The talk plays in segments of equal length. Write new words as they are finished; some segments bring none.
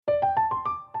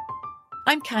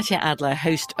I'm Katya Adler,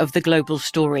 host of The Global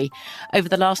Story. Over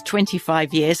the last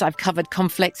 25 years, I've covered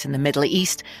conflicts in the Middle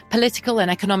East, political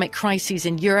and economic crises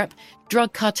in Europe,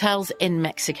 drug cartels in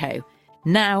Mexico.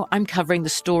 Now I'm covering the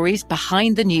stories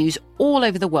behind the news all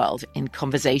over the world in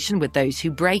conversation with those who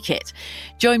break it.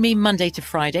 Join me Monday to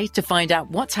Friday to find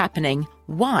out what's happening,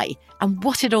 why, and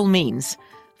what it all means.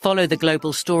 Follow The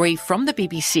Global Story from the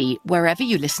BBC wherever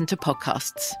you listen to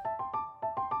podcasts.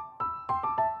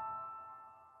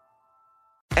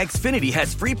 Xfinity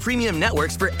has free premium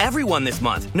networks for everyone this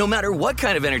month, no matter what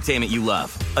kind of entertainment you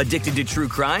love. Addicted to true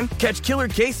crime? Catch killer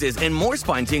cases and more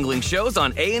spine-tingling shows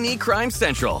on A&E Crime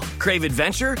Central. Crave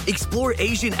adventure? Explore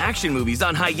Asian action movies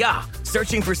on Hi-YAH.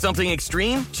 Searching for something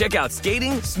extreme? Check out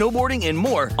skating, snowboarding, and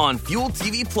more on Fuel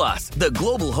TV Plus, the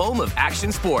global home of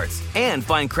action sports. And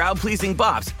find crowd-pleasing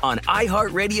bops on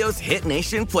iHeartRadio's Hit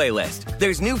Nation playlist.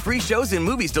 There's new free shows and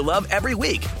movies to love every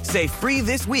week. Say free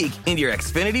this week in your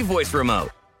Xfinity voice remote.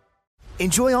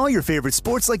 Enjoy all your favorite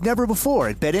sports like never before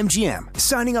at BetMGM.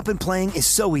 Signing up and playing is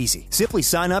so easy. Simply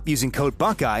sign up using code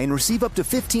Buckeye and receive up to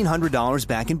 $1,500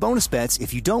 back in bonus bets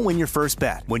if you don't win your first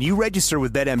bet. When you register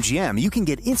with BetMGM, you can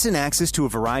get instant access to a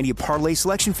variety of parlay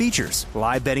selection features,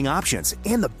 live betting options,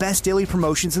 and the best daily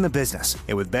promotions in the business.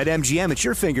 And with BetMGM at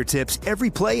your fingertips, every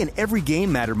play and every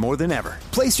game matter more than ever.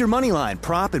 Place your moneyline,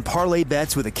 prop, and parlay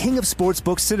bets with the king of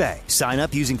sportsbooks today. Sign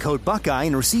up using code Buckeye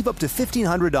and receive up to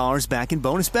 $1,500 back in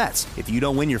bonus bets if you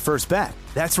don't win your first bet.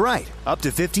 That's right, up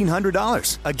to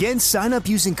 $1,500. Again, sign up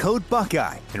using code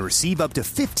Buckeye and receive up to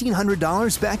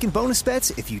 $1,500 back in bonus bets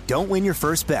if you don't win your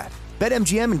first bet.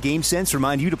 BetMGM and GameSense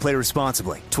remind you to play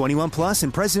responsibly. 21 plus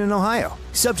and present in Ohio.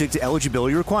 Subject to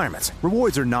eligibility requirements.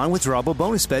 Rewards are non-withdrawable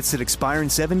bonus bets that expire in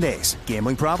 7 days.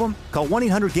 Gambling problem? Call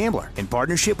 1-800-GAMBLER in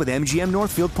partnership with MGM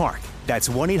Northfield Park. That's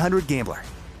 1-800-GAMBLER.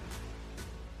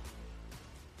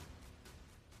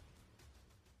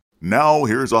 Now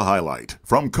here's a highlight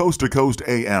from Coast to Coast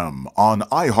AM on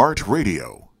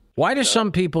iHeartRadio. Why do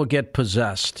some people get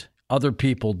possessed, other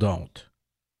people don't?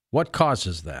 What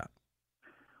causes that?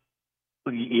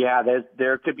 Yeah,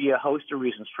 there could be a host of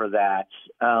reasons for that.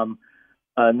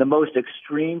 The most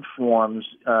extreme forms,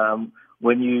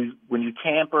 when you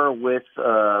tamper with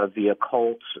the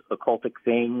occultic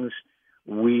things,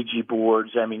 Ouija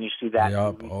boards. I mean, you see that.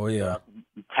 Yep. Oh yeah.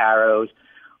 Tarots.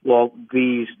 Well,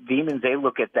 these demons, they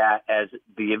look at that as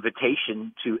the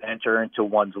invitation to enter into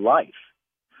one's life.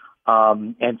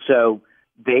 And so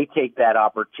they take that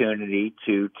opportunity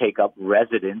to take up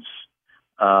residence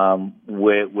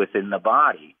within the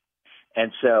body.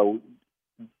 And so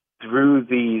through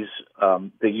these,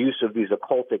 the use of these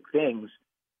occultic things,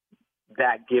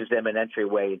 that gives them an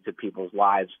entryway into people's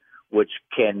lives, which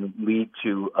can lead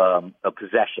to a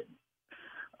possession.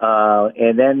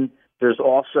 And then there's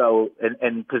also,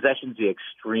 and possession's the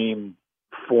extreme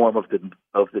form of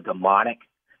the demonic.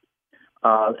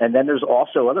 And then there's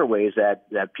also other ways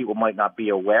that people might not be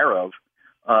aware of.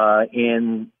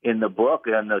 In the book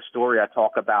and the story I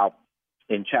talk about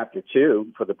in chapter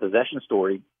 2 for the possession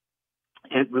story,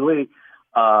 it really,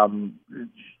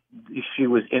 she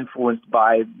was influenced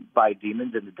by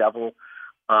demons and the devil,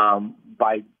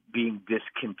 by being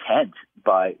discontent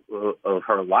of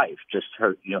her life, just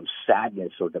her,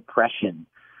 sadness or depression.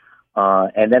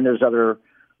 And then there's other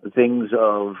things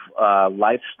of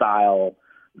lifestyle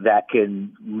that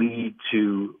can lead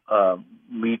to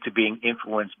being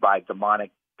influenced by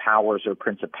demonic powers or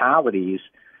principalities,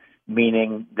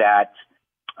 meaning that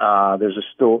there's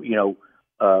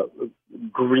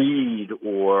greed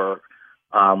or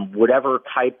whatever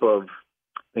type of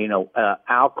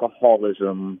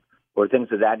alcoholism or things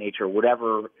of that nature,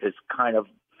 whatever is kind of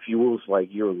fuels like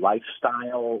your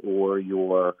lifestyle or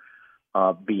your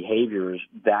behaviors,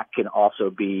 that can also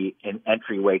be an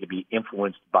entryway to be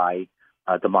influenced by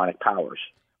demonic powers.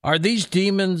 Are these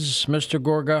demons, Mr.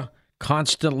 Gorga,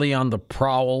 constantly on the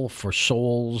prowl for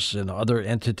souls and other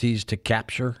entities to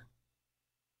capture?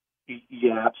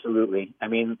 Yeah, absolutely. I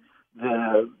mean,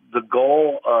 the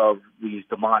goal of these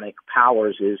demonic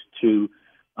powers is to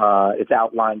it's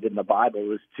outlined in the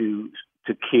Bible, is to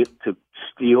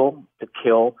steal, to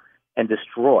kill, and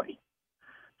destroy.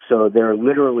 So they're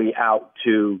literally out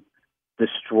to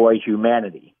destroy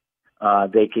humanity.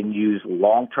 They can use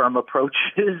long-term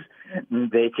approaches.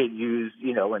 They can use,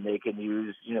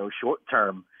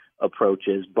 short-term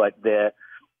approaches. But the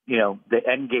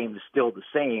end game is still the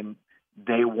same.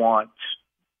 They want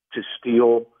to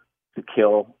steal, to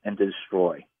kill, and to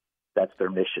destroy. That's their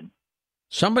mission.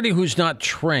 Somebody who's not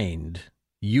trained,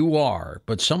 you are,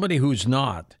 but somebody who's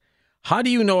not, how do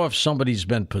you know if somebody's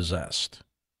been possessed?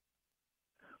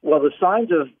 Well, the signs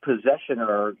of possession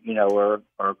are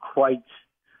quite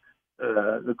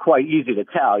quite easy to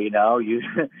tell.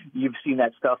 You've seen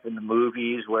that stuff in the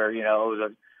movies where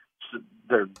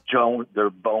their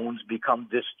bones become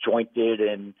disjointed,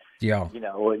 and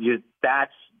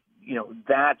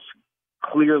that's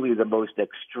clearly the most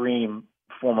extreme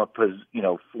form of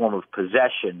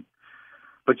possession.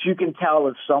 But you can tell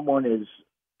if someone is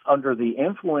under the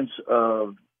influence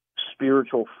of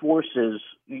spiritual forces,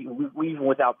 even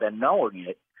without them knowing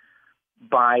it,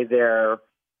 by their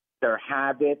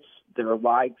habits, their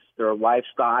likes, their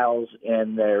lifestyles,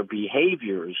 and their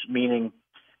behaviors. Meaning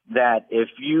that if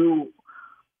you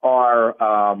are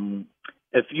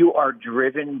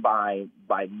driven by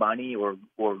money or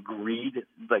greed,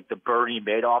 like the Bernie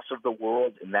Madoffs of the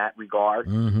world in that regard,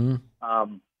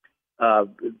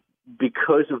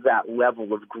 because of that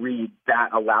level of greed,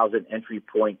 that allows an entry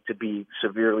point to be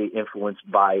severely influenced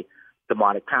by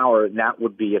demonic power, and that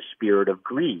would be a spirit of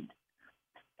greed.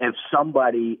 If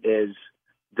somebody is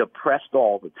depressed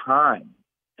all the time,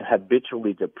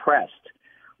 habitually depressed,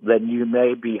 then you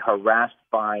may be harassed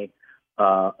by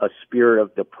a spirit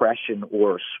of depression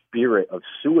or a spirit of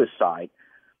suicide.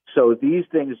 So these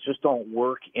things just don't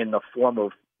work in the form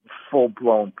of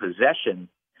full-blown possession,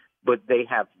 but they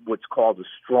have what's called a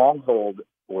stronghold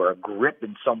or a grip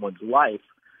in someone's life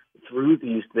through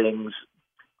these things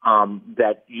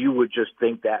that you would just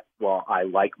think that, well, I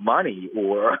like money,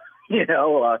 or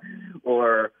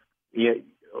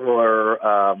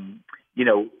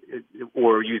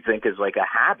or you think is like a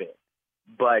habit.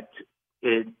 But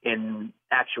in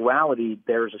actuality,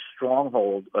 there's a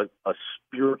stronghold, a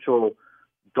spiritual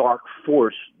dark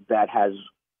force that has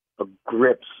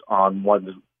grips on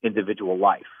one's individual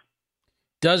life.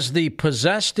 Does the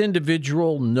possessed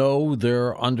individual know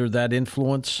they're under that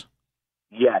influence?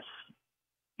 Yes.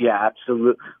 Yeah,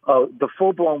 absolutely. The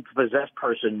full-blown possessed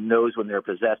person knows when they're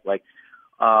possessed. Like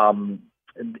in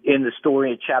the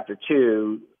story in chapter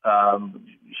 2,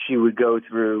 she would go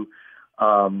through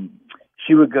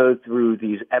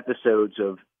these episodes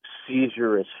of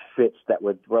seizurous fits that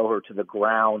would throw her to the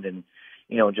ground and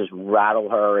just rattle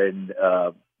her and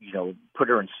put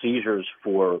her in seizures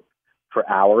for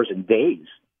hours and days.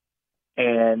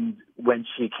 And when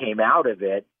she came out of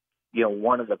it,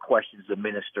 one of the questions the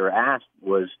minister asked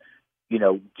was,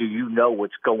 do you know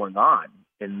what's going on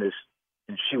in this?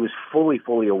 And she was fully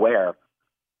aware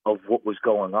of what was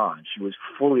going on. She was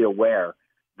fully aware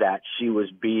that she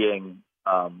was being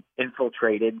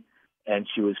infiltrated, and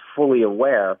she was fully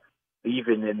aware,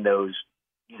 even in those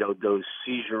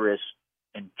seizurous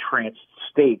and tranced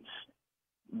states,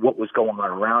 what was going on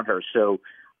around her. So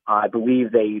I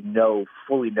believe they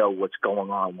fully know what's going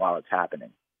on while it's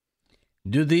happening.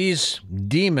 Do these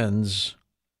demons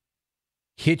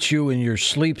hit you in your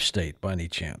sleep state by any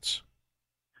chance?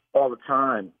 All the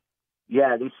time.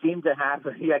 Yeah, they seem to have,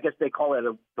 I guess they call it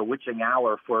a bewitching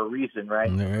hour for a reason, right?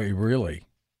 Really?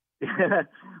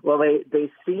 Well,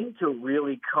 they seem to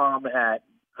really come at,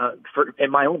 in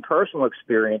my own personal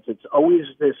experience, it's always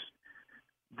this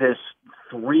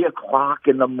 3 o'clock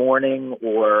in the morning,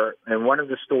 and one of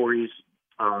the stories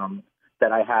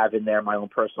that I have in there, my own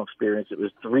personal experience, it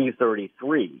was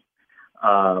 3:33.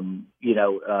 And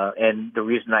the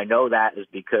reason I know that is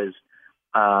because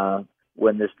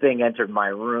when this thing entered my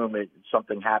room,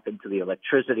 something happened to the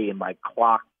electricity, and my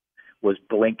clock was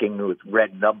blinking with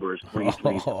red numbers,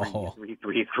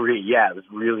 333. Yeah, it was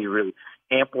really, really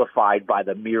amplified by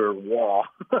the mirror wall.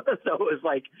 So it was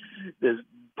like this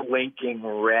blinking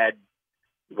red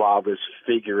while this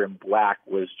figure in black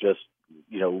was just,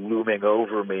 looming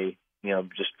over me,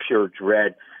 just pure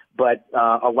dread. But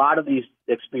a lot of these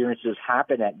experiences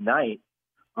happen at night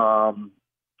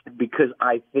because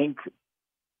I think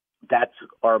that's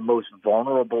our most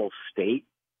vulnerable state,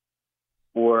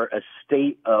 or a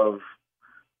state of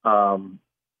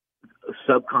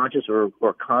subconscious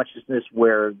or consciousness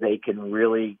where they can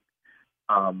really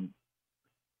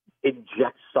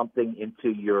inject something into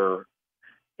your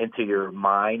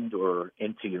mind or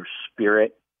into your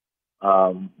spirit,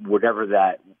 whatever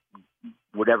that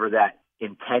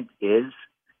intent is.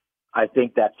 I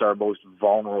think that's our most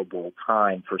vulnerable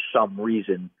time for some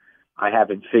reason. I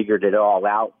haven't figured it all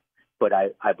out, but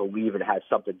I believe it has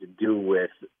something to do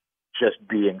with just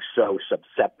being so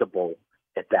susceptible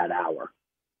at that hour.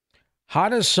 How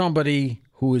does somebody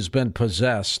who has been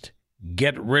possessed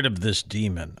get rid of this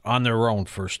demon on their own,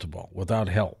 first of all, without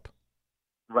help?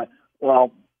 Right.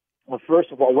 Well,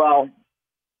 first of all,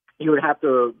 you would have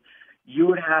to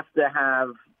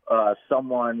have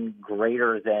someone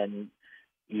greater than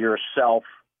yourself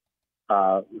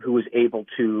who is able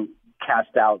to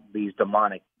cast out these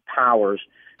demonic powers.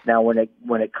 Now, when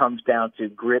it comes down to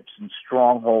grips and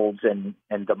strongholds and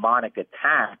demonic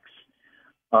attacks,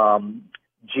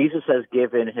 Jesus has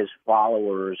given his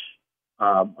followers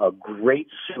a great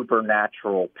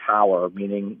supernatural power,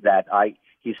 meaning that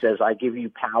he says, I give you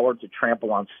power to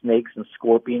trample on snakes and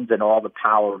scorpions and all the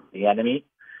power of the enemy,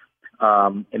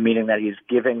 and meaning that he's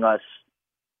giving us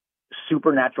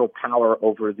supernatural power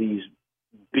over these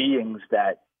beings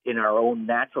that in our own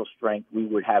natural strength we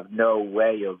would have no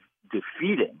way of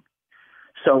defeating.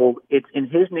 So it's in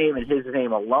his name and his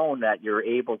name alone that you're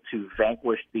able to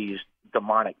vanquish these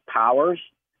demonic powers.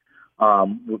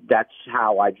 That's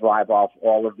how I drive off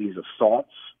all of these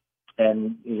assaults.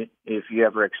 And if you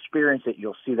ever experience it,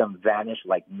 you'll see them vanish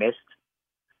like mist.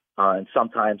 And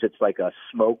sometimes it's like a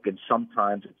smoke, and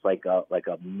sometimes it's like a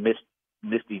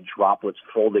misty droplets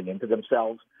folding into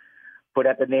themselves. But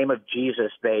at the name of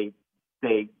Jesus, they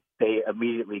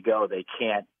immediately go. They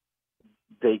can't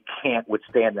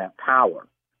withstand that power,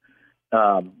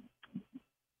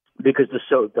 because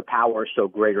the power is so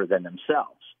greater than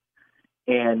themselves.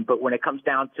 But when it comes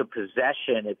down to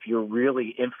possession, if you're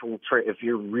really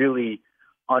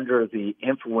under the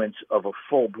influence of a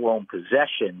full-blown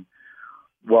possession,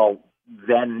 well,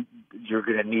 then you're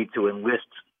going to need to enlist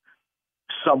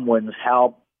someone's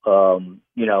help, a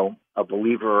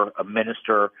believer, a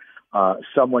minister,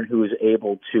 someone who is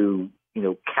able to,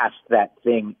 cast that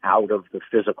thing out of the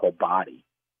physical body.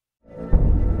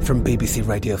 From BBC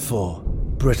Radio 4,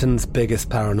 Britain's biggest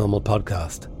paranormal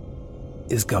podcast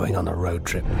is going on a road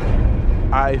trip.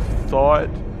 I thought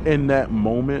in that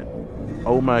moment,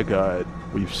 oh my God,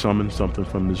 we've summoned something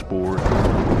from this board.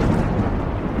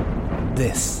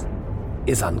 This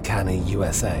is Uncanny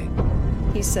USA.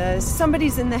 He says,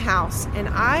 somebody's in the house, and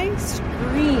I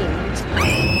screamed.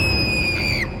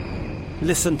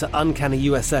 Listen to Uncanny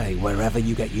USA wherever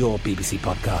you get your BBC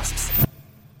podcasts,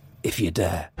 if you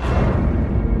dare.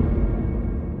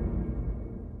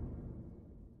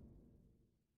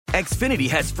 Xfinity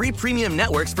has free premium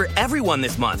networks for everyone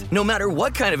this month, no matter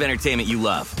what kind of entertainment you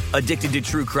love. Addicted to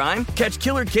true crime? Catch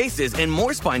killer cases and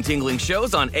more spine-tingling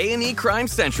shows on A&E Crime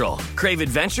Central. Crave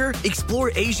adventure?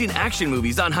 Explore Asian action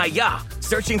movies on Hi-YAH.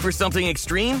 Searching for something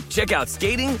extreme? Check out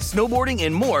skating, snowboarding,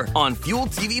 and more on Fuel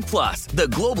TV Plus, the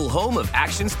global home of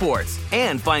action sports.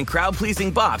 And find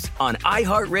crowd-pleasing bops on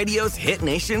iHeartRadio's Hit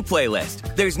Nation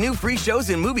playlist. There's new free shows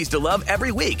and movies to love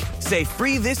every week. Say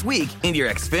free this week in your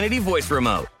Xfinity voice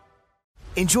remote.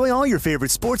 Enjoy all your favorite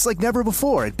sports like never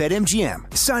before at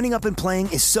BetMGM. Signing up and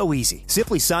playing is so easy.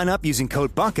 Simply sign up using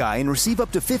code Buckeye and receive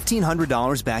up to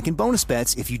 $1,500 back in bonus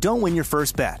bets if you don't win your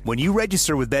first bet. When you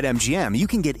register with BetMGM, you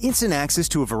can get instant access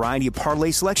to a variety of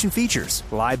parlay selection features,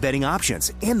 live betting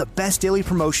options, and the best daily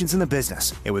promotions in the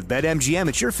business. And with BetMGM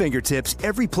at your fingertips,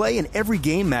 every play and every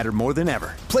game matter more than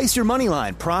ever. Place your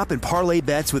moneyline, prop, and parlay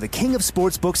bets with the king of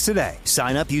sportsbooks today.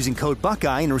 Sign up using code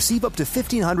Buckeye and receive up to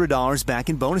 $1,500 back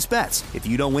in bonus bets if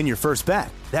you don't win your first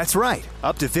bet. That's right,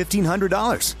 up to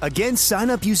 $1,500. Again, sign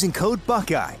up using code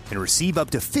Buckeye and receive up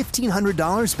to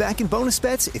 $1,500 back in bonus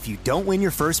bets if you don't win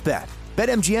your first bet.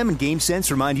 BetMGM and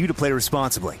GameSense remind you to play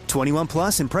responsibly. 21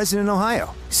 plus and present in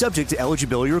Ohio. Subject to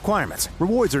eligibility requirements.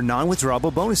 Rewards are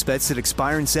non-withdrawable bonus bets that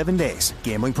expire in 7 days.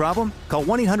 Gambling problem? Call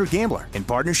 1-800-GAMBLER in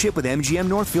partnership with MGM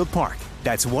Northfield Park.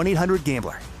 That's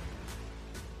 1-800-GAMBLER.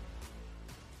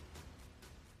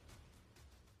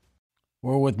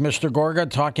 We're with Mr. Gorga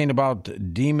talking about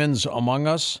demons among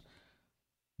us.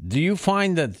 Do you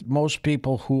find that most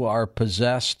people who are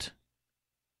possessed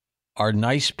are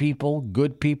nice people,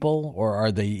 good people, or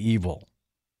are they evil?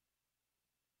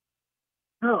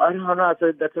 No, I don't know.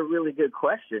 That's a really good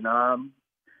question.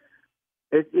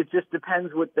 It just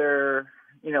depends what they're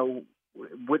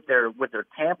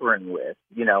tampering with.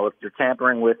 If they're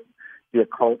tampering with the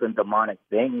occult and demonic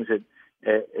things,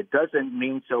 it doesn't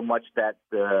mean so much that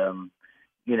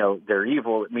they're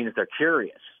evil. It means they're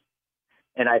curious.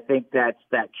 And I think that's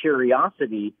that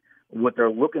curiosity. What they're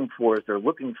looking for is they're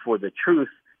looking for the truth.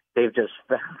 They're just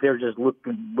look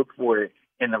for it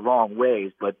in the wrong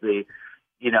ways. But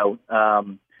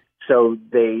so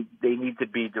they need to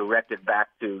be directed back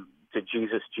to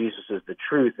Jesus. Jesus is the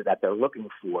truth that they're looking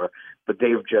for, but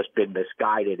they've just been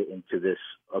misguided into this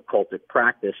occultic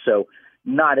practice. So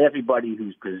not everybody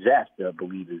who's possessed, I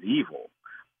believe, is evil.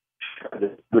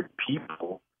 The good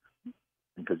people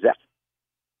possessed,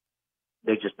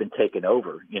 they've just been taken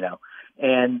over,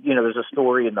 And, there's a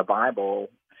story in the Bible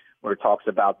where it talks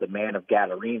about the man of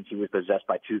Gadarenes. He was possessed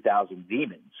by 2,000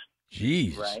 demons.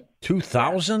 Jeez. Right?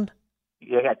 2,000?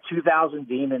 He had 2,000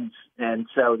 demons. And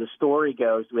so the story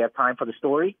goes, do we have time for the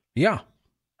story? Yeah.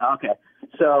 Okay.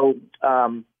 So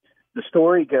the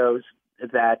story goes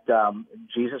that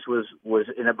Jesus was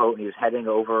in a boat and he was heading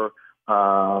over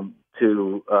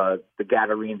to the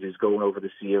Gadarenes. Is going over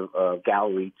the Sea of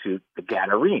Galilee to the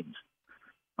Gadarenes.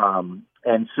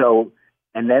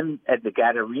 And then at the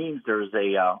Gadarenes, there's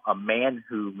a man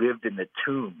who lived in the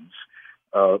tombs,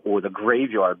 or the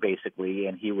graveyard, basically,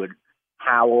 and he would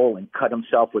howl and cut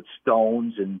himself with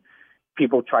stones, and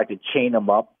people tried to chain him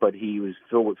up, but he was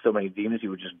filled with so many demons, he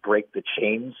would just break the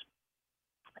chains.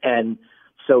 And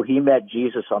so he met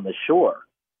Jesus on the shore,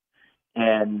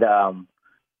 and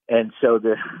so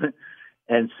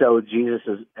Jesus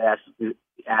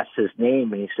asks his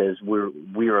name, and he says,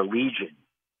 "We are legion,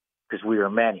 because we are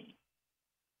many."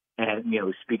 And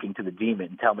speaking to the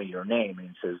demon, "Tell me your name," and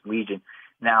he says, "Legion."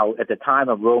 Now, at the time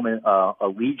of a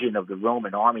legion of the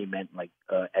Roman army meant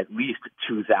at least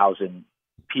 2,000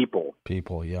 people.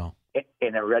 People, yeah.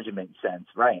 In a regiment sense,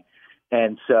 right?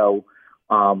 And so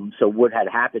what had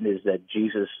happened is that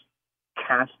Jesus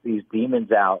cast these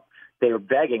demons out. They were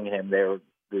begging him.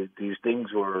 These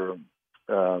things were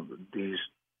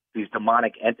these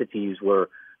demonic entities were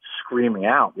screaming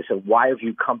out. They said, "Why have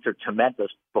you come to torment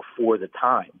us before the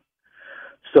time?"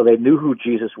 So they knew who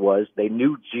Jesus was. They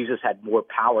knew Jesus had more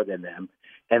power than them.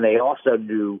 And they also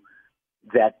knew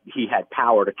that he had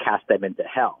power to cast them into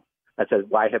hell. That says,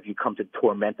 "Why have you come to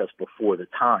torment us before the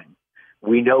time?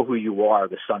 We know who you are,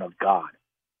 the Son of God."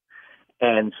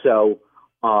 And so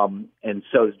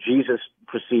Jesus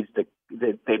proceeds to,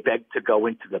 they begged to go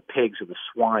into the pigs or the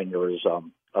swine. There was a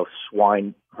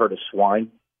herd of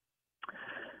swine.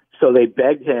 So they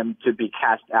begged him to be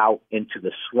cast out into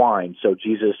the swine. So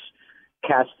Jesus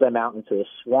cast them out into the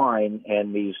swine,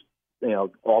 and these,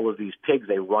 all of these pigs,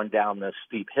 they run down the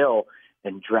steep hill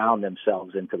and drown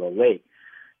themselves into the lake.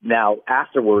 Now,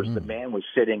 afterwards, the man was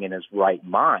sitting in his right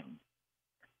mind.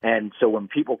 And so when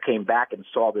people came back and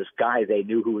saw this guy, they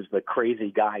knew who was the crazy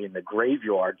guy in the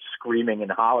graveyard screaming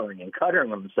and hollering and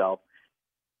cutting himself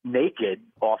naked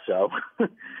also,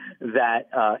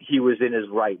 that he was in his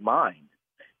right mind.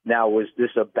 Now, was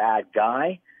this a bad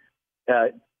guy?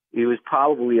 He was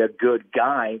probably a good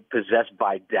guy possessed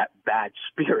by bad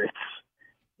spirits,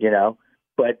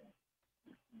 but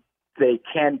they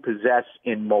can possess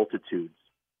in multitudes.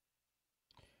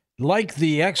 Like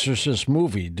the Exorcist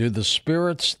movie, do the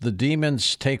spirits, the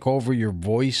demons, take over your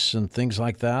voice and things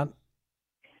like that?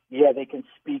 Yeah, they can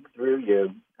speak through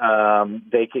you.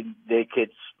 They could,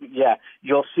 yeah.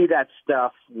 You'll see that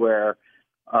stuff where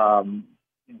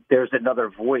there's another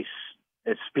voice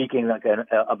that's speaking, like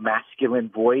a masculine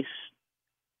voice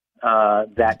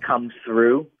that comes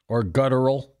through. Or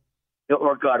guttural.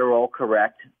 Or guttural,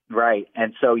 correct. Right.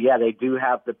 And so, yeah, they do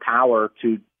have the power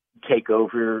to take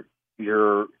over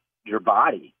your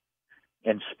body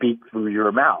and speak through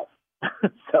your mouth.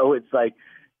 So it's like,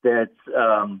 that's,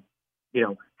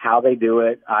 how they do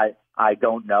it, I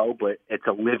don't know, but it's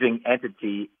a living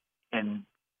entity, and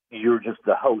you're just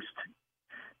the host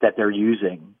that they're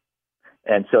using.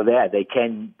 And so they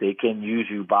can use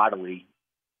you bodily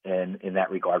in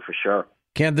that regard for sure.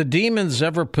 Can the demons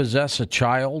ever possess a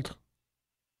child?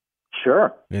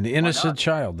 Sure. An innocent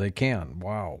child, they can.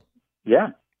 Wow.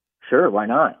 Yeah, sure. Why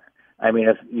not? I mean,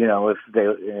 if they,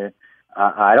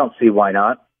 I don't see why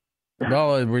not.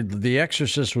 Well, The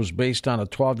Exorcist was based on a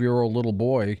 12-year-old little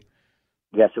boy.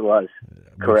 Yes, it was.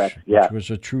 Correct. Yeah. Which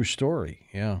was a true story.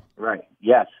 Yeah. Right.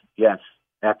 Yes.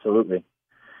 Absolutely.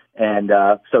 And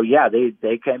so, yeah,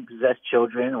 they can possess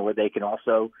children, or they can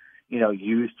also,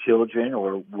 use children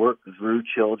or work through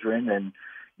children. And,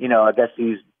 I guess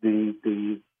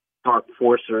the dark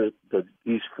force, or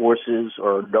these forces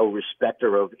are no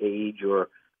respecter of age or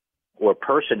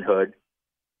personhood.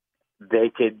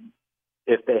 They could,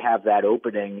 if they have that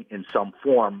opening in some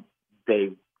form,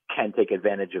 they can take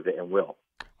advantage of it and will.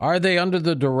 Are they under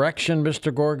the direction,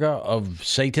 Mr. Gorga, of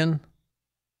Satan?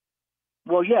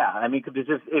 Well, yeah. I mean, because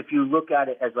if you look at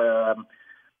it as a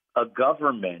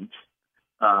government,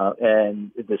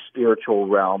 and the spiritual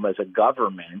realm as a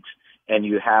government, and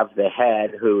you have the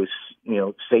head who's,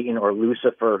 Satan or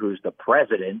Lucifer, who's the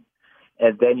president,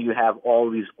 and then you have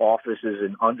all these offices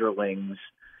and underlings,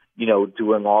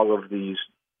 doing all of these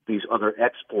other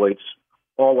exploits,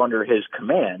 all under his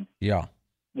command. Yeah.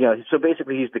 So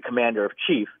basically he's the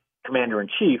commander-in-chief,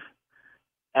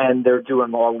 and they're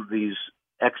doing all of these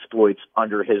exploits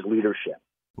under his leadership.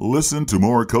 Listen to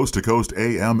more Coast to Coast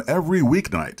AM every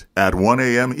weeknight at 1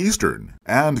 a.m. Eastern,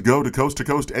 and go to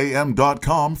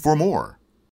coasttocoastam.com for more.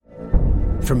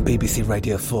 From BBC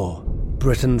Radio 4,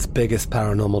 Britain's biggest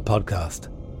paranormal podcast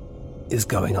is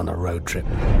going on a road trip.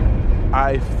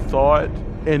 I thought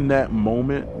in that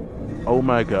moment, oh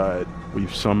my God,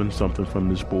 we've summoned something from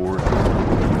this board.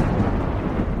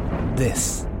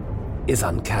 This is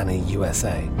Uncanny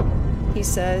USA. He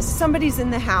says, somebody's in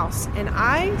the house, and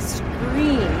I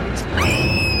screamed.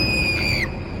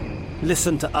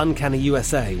 Listen to Uncanny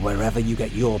USA wherever you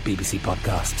get your BBC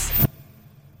podcasts,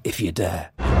 if you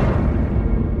dare.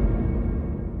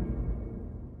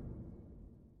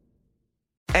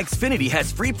 Xfinity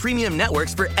has free premium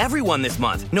networks for everyone this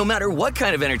month, no matter what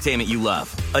kind of entertainment you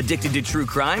love. Addicted to true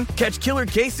crime? Catch killer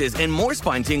cases and more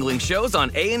spine-tingling shows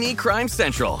on A&E Crime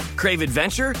Central. Crave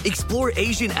adventure? Explore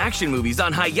Asian action movies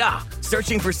on Hi-YAH.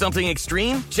 Searching for something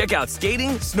extreme? Check out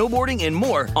skating, snowboarding, and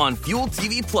more on Fuel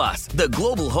TV Plus, the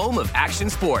global home of action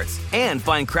sports. And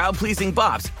find crowd-pleasing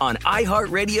bops on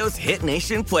iHeartRadio's Hit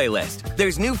Nation playlist.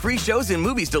 There's new free shows and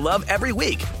movies to love every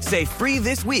week. Say free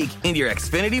this week in your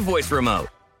Xfinity voice remote.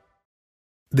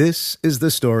 This is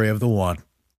the story of the one.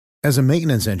 As a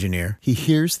maintenance engineer, he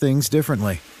hears things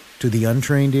differently. To the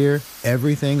untrained ear,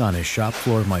 everything on his shop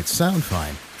floor might sound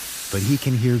fine, but he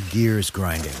can hear gears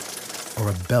grinding or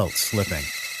a belt slipping.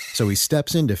 So he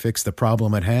steps in to fix the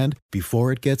problem at hand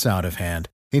before it gets out of hand.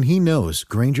 And he knows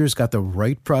Grainger's got the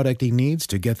right product he needs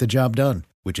to get the job done,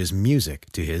 which is music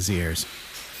to his ears.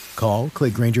 Call,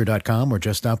 click Grainger.com, or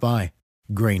just stop by.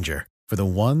 Grainger, for the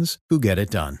ones who get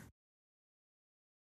it done.